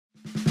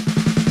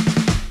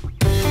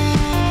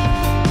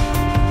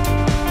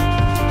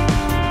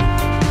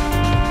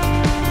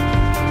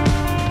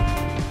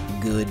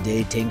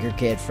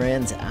Tinkercad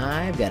friends,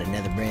 I've got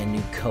another brand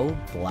new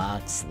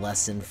CodeBlocks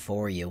lesson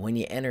for you. When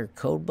you enter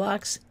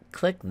CodeBlocks,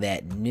 click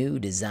that new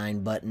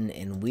design button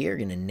and we are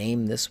going to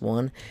name this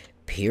one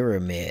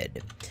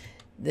Pyramid.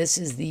 This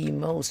is the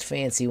most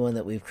fancy one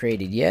that we've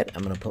created yet.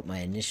 I'm going to put my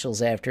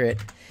initials after it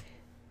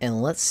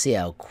and let's see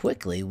how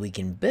quickly we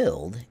can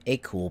build a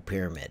cool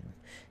pyramid.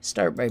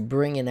 Start by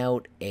bringing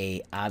out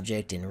a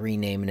object and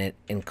renaming it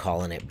and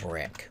calling it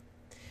brick.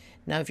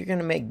 Now, if you're going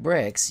to make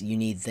bricks, you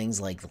need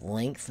things like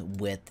length,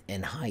 width,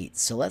 and height.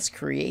 So let's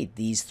create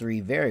these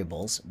three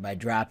variables by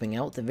dropping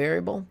out the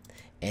variable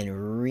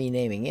and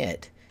renaming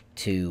it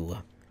to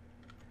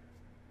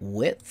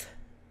width.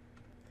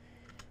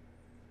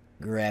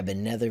 Grab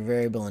another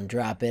variable and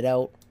drop it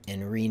out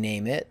and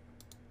rename it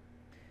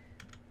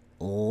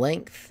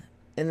length.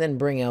 And then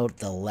bring out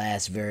the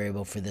last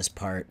variable for this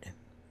part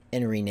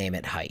and rename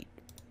it height.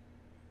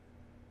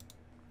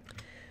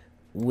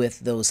 With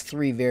those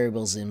three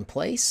variables in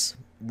place,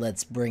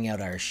 let's bring out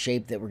our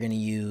shape that we're going to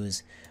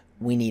use.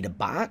 We need a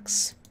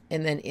box,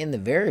 and then in the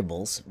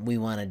variables, we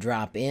want to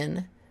drop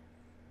in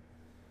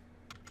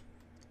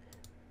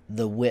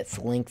the width,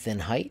 length,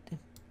 and height.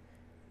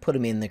 Put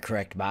them in the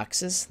correct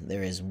boxes.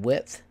 There is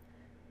width,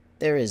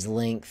 there is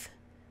length,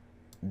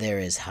 there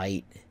is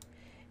height.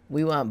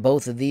 We want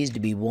both of these to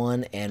be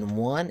 1 and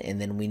 1,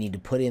 and then we need to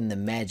put in the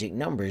magic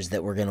numbers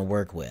that we're going to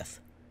work with.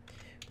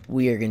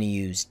 We are going to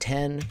use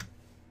 10.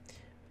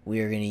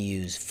 We are going to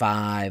use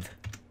 5,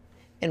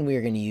 and we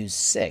are going to use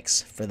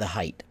 6 for the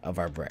height of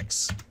our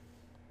bricks.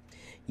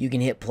 You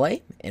can hit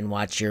play and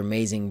watch your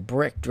amazing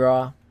brick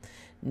draw.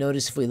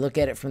 Notice if we look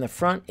at it from the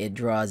front, it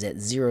draws at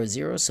 0,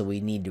 0, so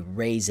we need to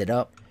raise it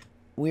up.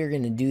 We are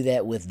going to do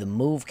that with the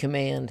move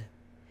command,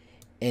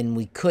 and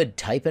we could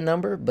type a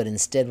number, but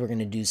instead we're going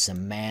to do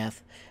some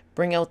math.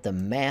 Bring out the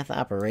math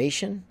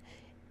operation,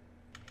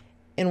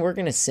 and we're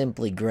going to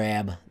simply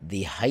grab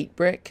the height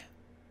brick,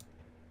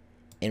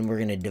 and we're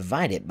going to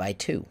divide it by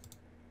 2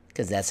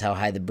 because that's how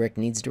high the brick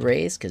needs to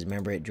raise, because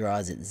remember it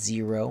draws at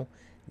 0,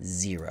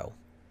 0.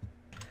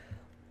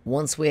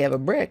 Once we have a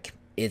brick,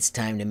 it's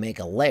time to make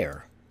a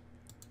layer.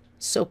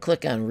 So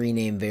click on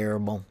rename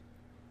variable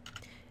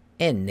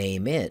and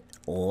name it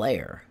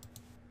layer.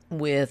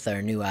 With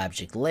our new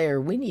object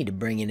layer, we need to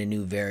bring in a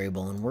new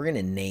variable and we're going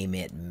to name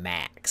it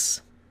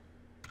max.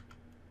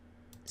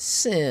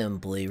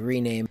 Simply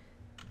rename,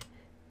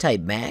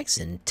 type max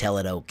and tell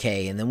it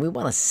OK, and then we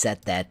want to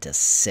set that to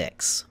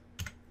 6.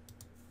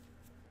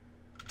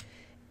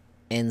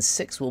 And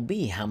 6 will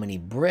be how many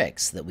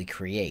bricks that we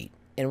create,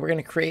 and we're going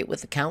to create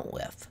with the count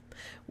width.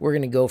 We're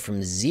going to go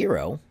from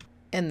 0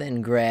 and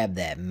then grab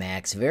that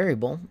max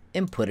variable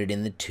and put it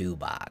in the 2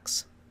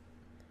 box.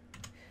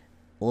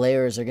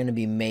 Layers are going to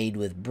be made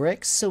with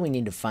bricks, so we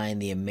need to find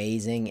the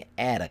amazing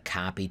add a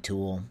copy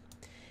tool.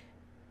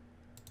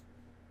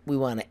 We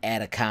want to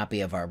add a copy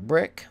of our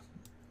brick.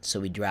 So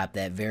we drop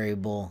that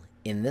variable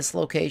in this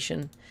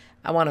location.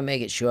 I want to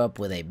make it show up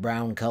with a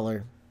brown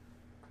color.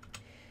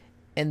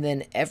 And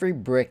then every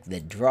brick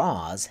that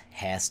draws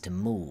has to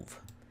move.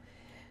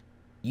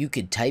 You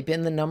could type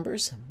in the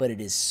numbers, but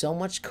it is so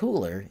much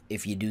cooler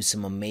if you do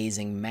some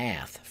amazing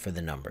math for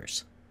the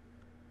numbers.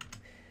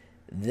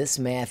 This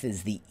math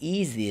is the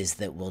easiest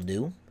that we'll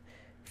do.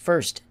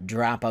 First,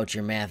 drop out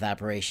your math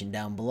operation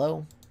down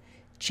below.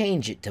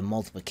 Change it to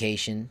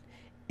multiplication.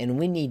 And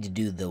we need to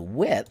do the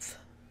width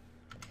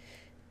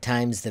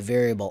times the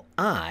variable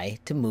I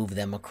to move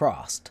them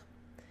across.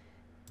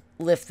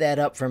 Lift that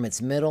up from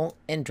its middle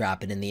and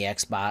drop it in the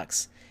X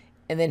box,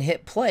 and then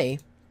hit play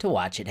to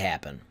watch it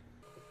happen.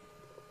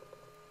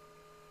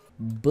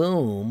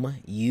 Boom,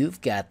 you've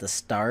got the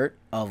start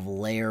of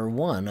layer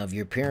 1 of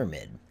your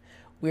pyramid.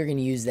 We're going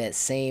to use that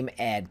same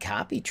add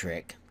copy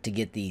trick to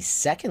get the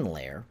second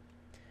layer.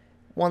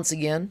 Once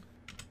again,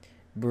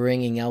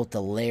 bringing out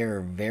the layer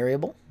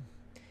variable.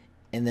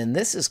 And then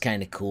this is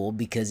kind of cool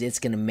because it's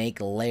going to make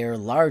a layer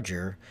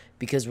larger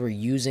because we're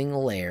using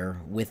layer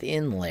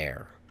within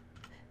layer.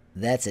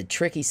 That's a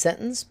tricky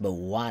sentence, but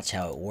watch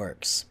how it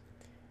works.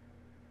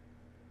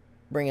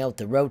 Bring out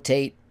the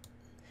rotate.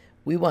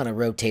 We want to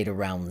rotate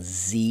around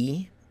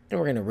Z, and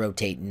we're going to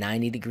rotate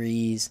 90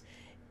 degrees.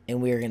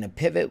 And we are going to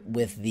pivot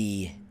with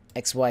the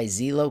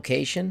XYZ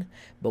location,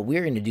 but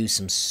we're going to do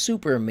some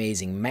super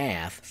amazing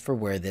math for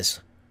where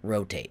this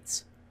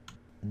rotates.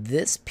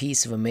 This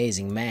piece of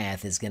amazing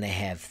math is going to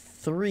have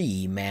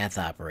 3 math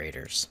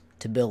operators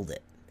to build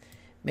it.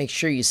 Make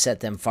sure you set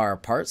them far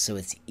apart so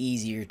it's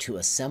easier to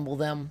assemble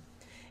them.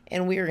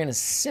 And we are going to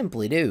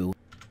simply do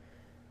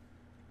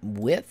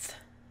width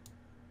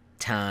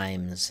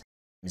times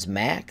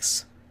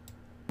max.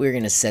 We're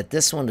going to set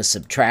this one to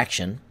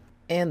subtraction.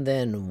 And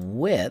then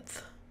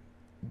width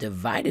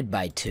divided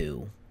by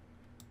 2.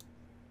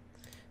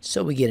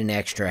 So we get an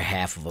extra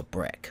half of a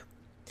brick.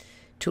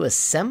 To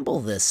assemble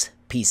this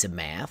piece of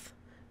math,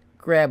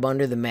 grab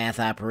under the math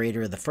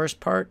operator of the first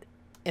part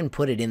and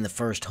put it in the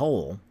first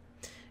hole.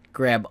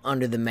 Grab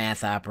under the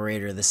math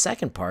operator of the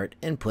second part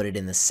and put it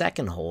in the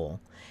second hole.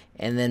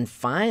 and then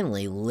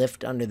finally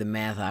lift under the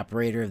math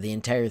operator of the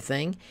entire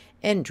thing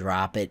and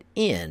drop it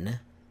in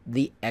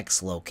the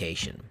X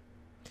location.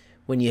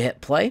 When you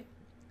hit play,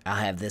 I'll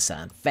have this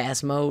on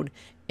fast mode,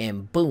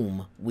 and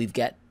boom, we've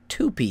got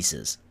 2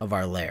 pieces of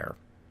our layer.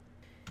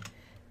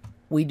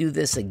 We do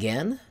this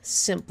again,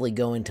 simply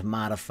going to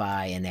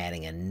modify and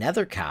adding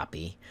another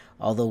copy,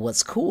 although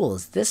what's cool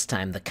is this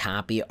time the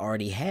copy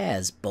already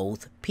has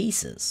both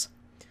pieces.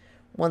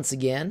 Once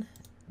again,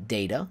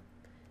 data,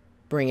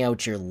 bring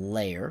out your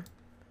layer,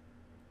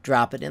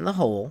 drop it in the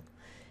hole.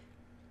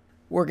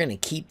 We're going to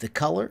keep the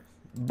color,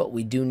 but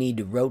we do need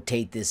to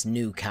rotate this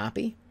new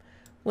copy.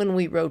 When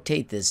we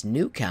rotate this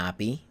new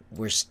copy,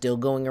 we're still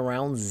going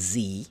around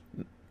Z,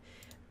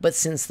 but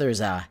since there's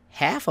a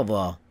half of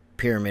a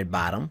pyramid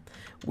bottom,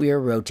 we are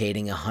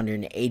rotating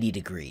 180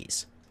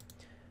 degrees.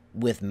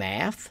 With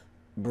math,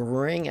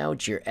 bring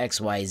out your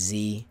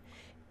XYZ,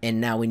 and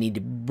now we need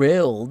to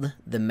build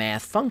the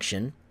math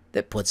function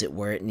that puts it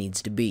where it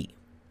needs to be.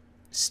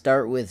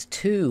 Start with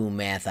 2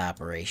 math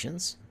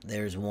operations.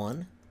 There's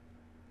 1,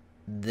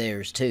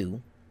 there's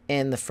 2,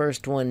 and the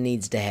first one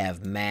needs to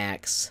have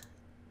max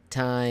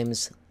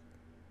times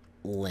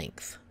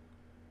length.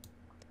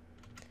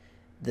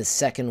 The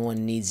second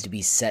one needs to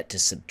be set to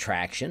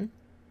subtraction,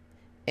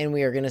 and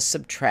we are going to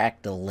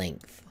subtract the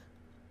length.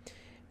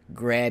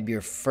 Grab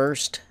your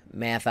first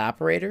math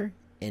operator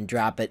and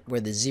drop it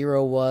where the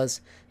 0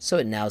 was, so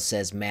it now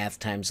says math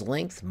times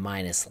length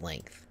minus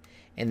length,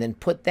 and then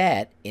put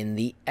that in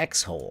the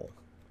X hole.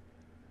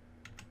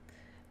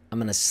 I'm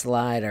going to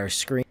slide our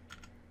screen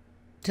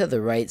to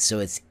the right so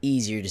it's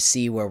easier to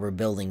see where we're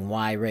building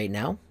Y right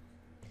now.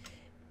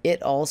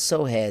 It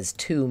also has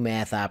 2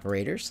 math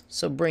operators,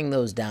 so bring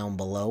those down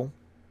below.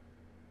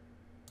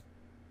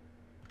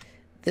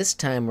 This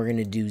time we're going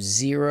to do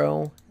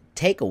 0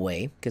 take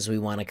away because we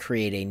want to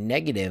create a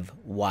negative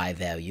Y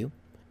value.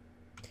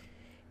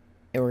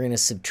 And we're going to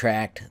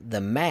subtract the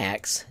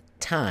max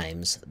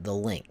times the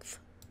length.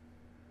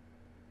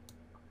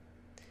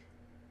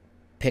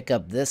 Pick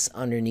up this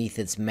underneath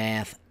its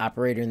math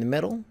operator in the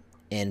middle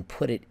and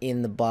put it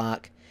in the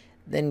block.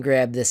 Then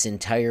grab this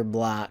entire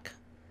block.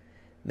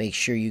 Make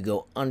sure you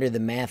go under the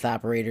math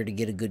operator to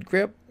get a good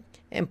grip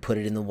and put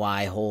it in the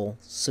Y hole,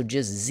 so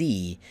just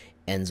Z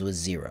ends with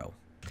 0.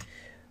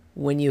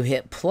 When you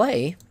hit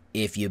play,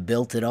 if you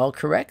built it all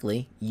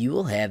correctly, you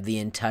will have the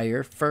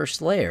entire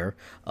first layer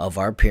of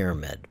our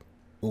pyramid.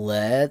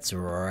 Let's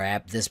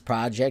wrap this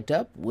project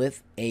up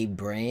with a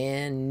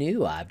brand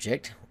new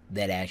object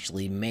that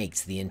actually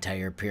makes the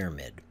entire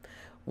pyramid.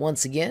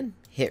 Once again,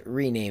 hit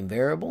rename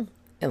variable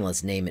and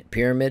let's name it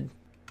pyramid.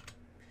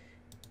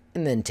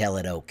 And then tell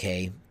it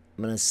OK.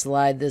 I'm going to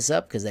slide this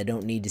up because I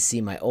don't need to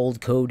see my old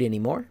code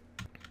anymore.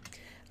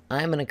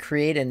 I'm going to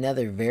create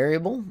another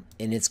variable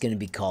and it's going to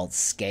be called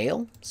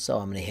scale. So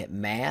I'm going to hit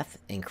math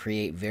and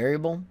create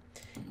variable,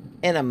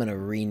 and I'm going to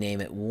rename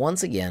it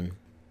once again,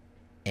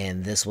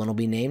 and this one will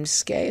be named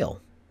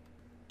scale.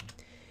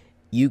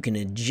 You can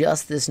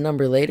adjust this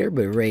number later,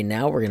 but right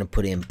now we're going to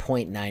put in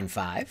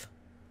 0.95.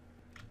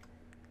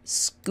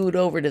 Scoot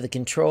over to the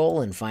control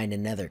and find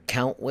another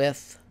count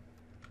width.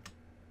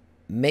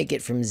 Make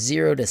it from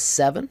 0 to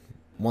 7.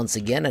 Once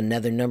again,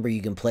 another number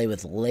you can play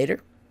with later.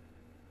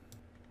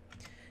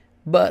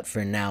 But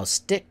for now,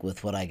 stick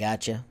with what I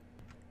got you.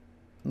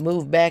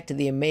 Move back to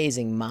the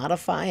amazing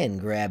modify and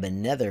grab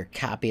another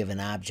copy of an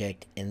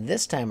object. And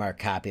this time our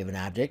copy of an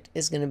object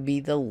is going to be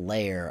the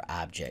layer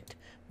object,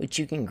 which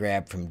you can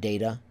grab from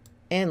data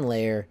and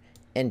layer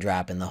and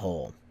drop in the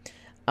hole.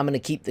 I'm going to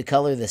keep the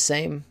color the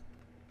same.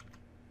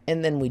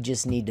 And then we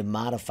just need to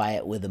modify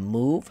it with a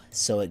move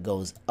so it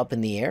goes up in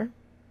the air.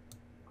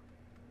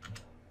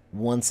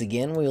 Once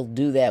again, we'll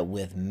do that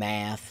with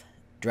math.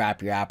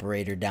 Drop your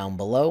operator down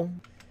below.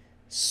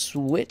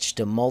 Switch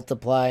to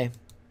multiply.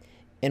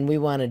 And we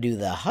want to do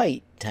the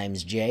height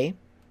times J.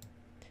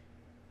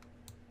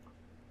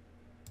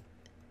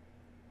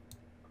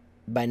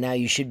 By now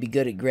you should be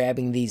good at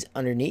grabbing these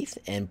underneath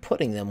and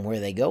putting them where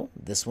they go.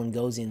 This one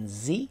goes in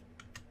Z.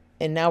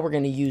 And now we're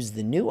going to use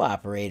the new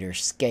operator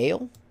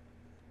scale.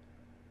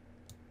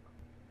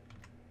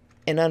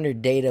 And under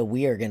data,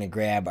 we are going to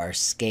grab our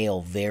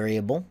scale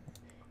variable.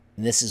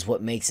 And this is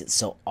what makes it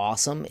so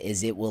awesome,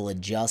 is it will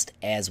adjust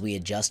as we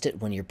adjust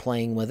it when you're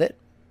playing with it.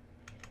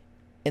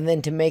 And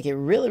then to make it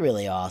really,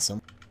 really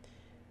awesome,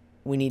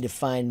 we need to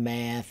find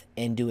math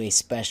and do a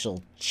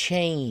special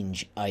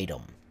change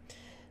item.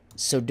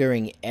 So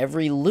during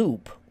every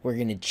loop, we're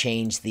going to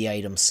change the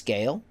item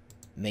scale.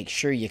 Make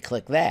sure you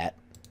click that.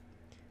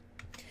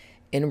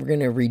 And we're going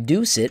to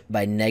reduce it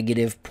by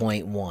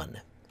 -0.1.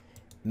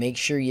 Make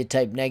sure you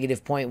type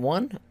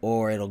 -0.1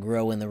 or it'll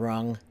grow in the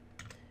wrong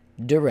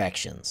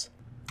directions.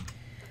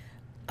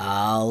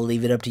 I'll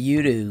leave it up to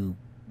you to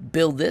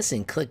build this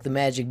and click the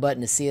magic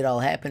button to see it all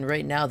happen.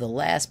 Right now, the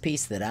last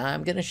piece that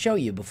I'm going to show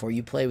you before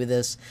you play with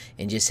this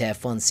and just have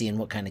fun seeing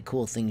what kind of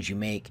cool things you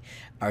make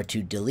are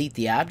to delete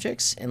the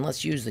objects. And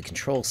let's use the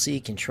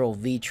Control-C,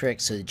 Control-V trick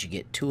so that you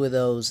get 2 of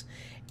those.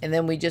 And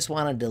then we just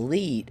want to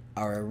delete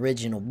our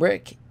original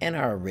brick and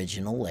our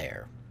original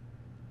layer.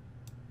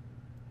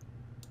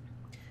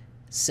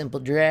 Simple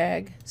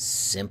drag,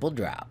 simple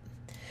drop.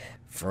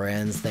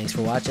 Friends, thanks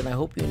for watching. I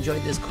hope you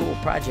enjoyed this cool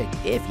project.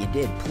 If you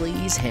did,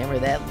 please hammer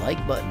that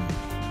like button.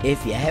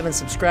 If you haven't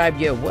subscribed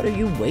yet, what are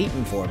you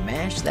waiting for?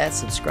 Mash that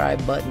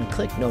subscribe button,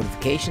 click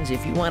notifications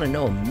if you want to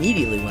know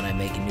immediately when I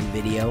make a new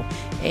video.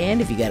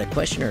 And if you got a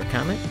question or a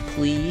comment,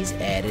 please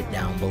add it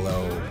down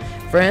below.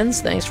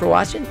 Friends, thanks for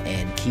watching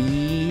and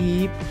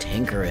keep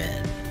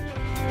tinkering.